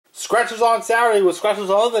Scratchers on Saturday with Scratchers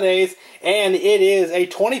on other days, and it is a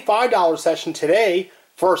 $25 session today.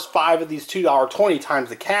 First 5 of these $2.20 times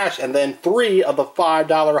the cash, and then 3 of the $5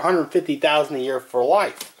 $150,000 a year for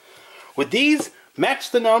life. With these,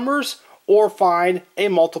 match the numbers or find a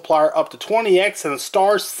multiplier up to 20x, and the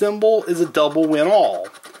star symbol is a double win all.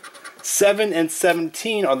 7 and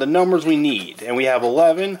 17 are the numbers we need, and we have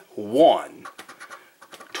 11, 1,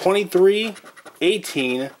 23,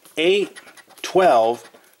 18, 8, 12,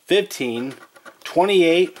 15,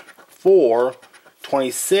 28, 4,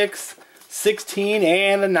 26, 16,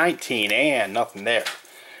 and a 19, and nothing there.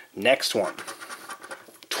 Next one,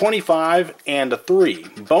 25 and a 3.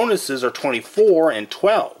 Bonuses are 24 and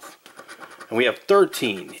 12. And we have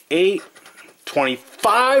 13, 8,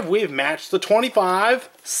 25. We've matched the 25,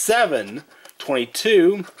 7,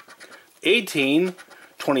 22, 18,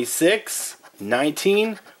 26,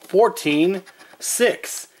 19, 14,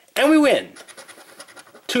 6. And we win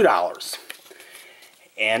 $2.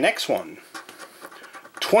 And next one,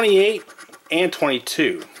 28 and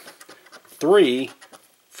 22, 3,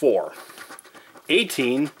 4,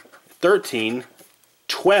 18, 13,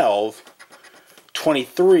 12,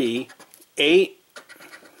 23, 8,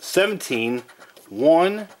 17,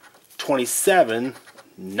 1, 27,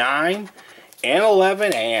 9, and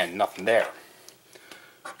 11, and nothing there.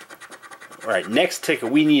 Alright, next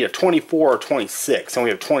ticket we need a 24 or 26, and we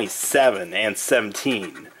have 27 and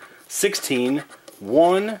 17, 16,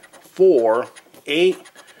 1, 4,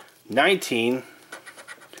 8, 19,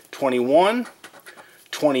 21,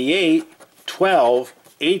 28, 12,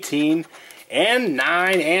 18, and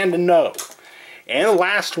 9, and a no. And the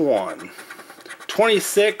last one,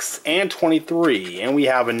 26 and 23, and we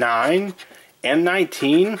have a 9 and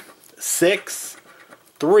 19, 6,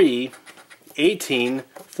 3, 18,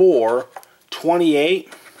 4,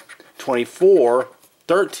 28, 24,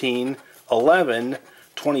 13, 11,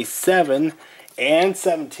 27, and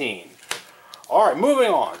 17. Alright, moving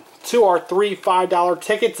on to our 3 $5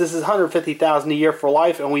 tickets. This is $150,000 a year for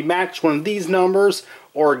life, and we match one of these numbers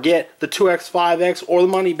or get the 2x, 5x, or the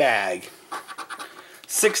money bag.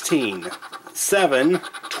 16, 7,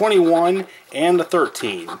 21, and a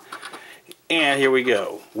 13. And here we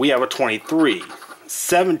go. We have a 23,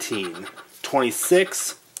 17,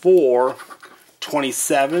 26, 4,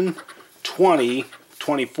 27, 20,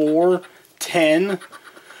 24, 10,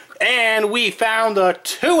 and we found a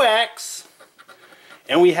 2x,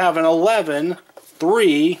 and we have an 11,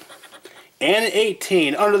 3, and an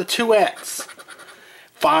 18 under the 2x.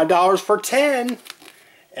 $5 for 10,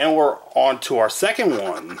 and we're on to our second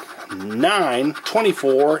one, 9,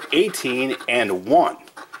 24, 18, and 1.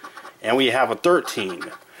 And we have a 13.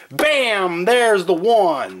 Bam! There's the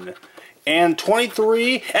 1. And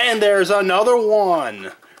 23, and there's another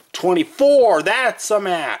 1. 24, that's a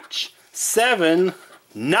match. 7,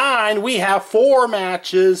 9, we have 4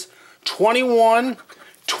 matches. 21,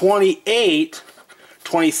 28,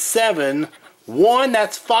 27, 1,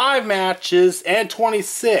 that's 5 matches, and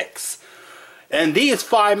 26. And these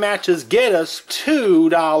 5 matches get us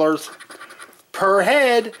 $2 per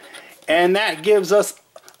head, and that gives us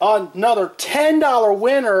another $10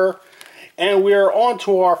 winner. And we're on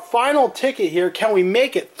to our final ticket here. Can we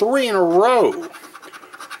make it 3 in a row?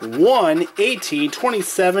 1, 18,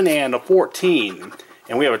 27, and a 14.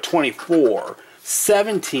 And we have a 24,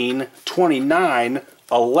 17, 29,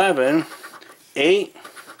 11, 8,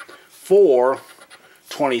 4,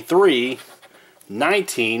 23,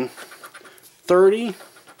 19, 30,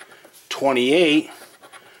 28,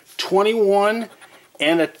 21,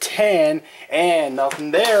 and a 10, and nothing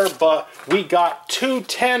there, but we got 2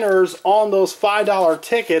 tenors on those $5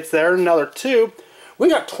 tickets. There, another 2. We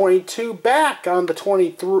got 22 back on the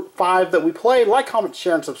 25 that we played. Like, comment,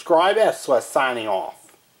 share, and subscribe. SOOD signing off.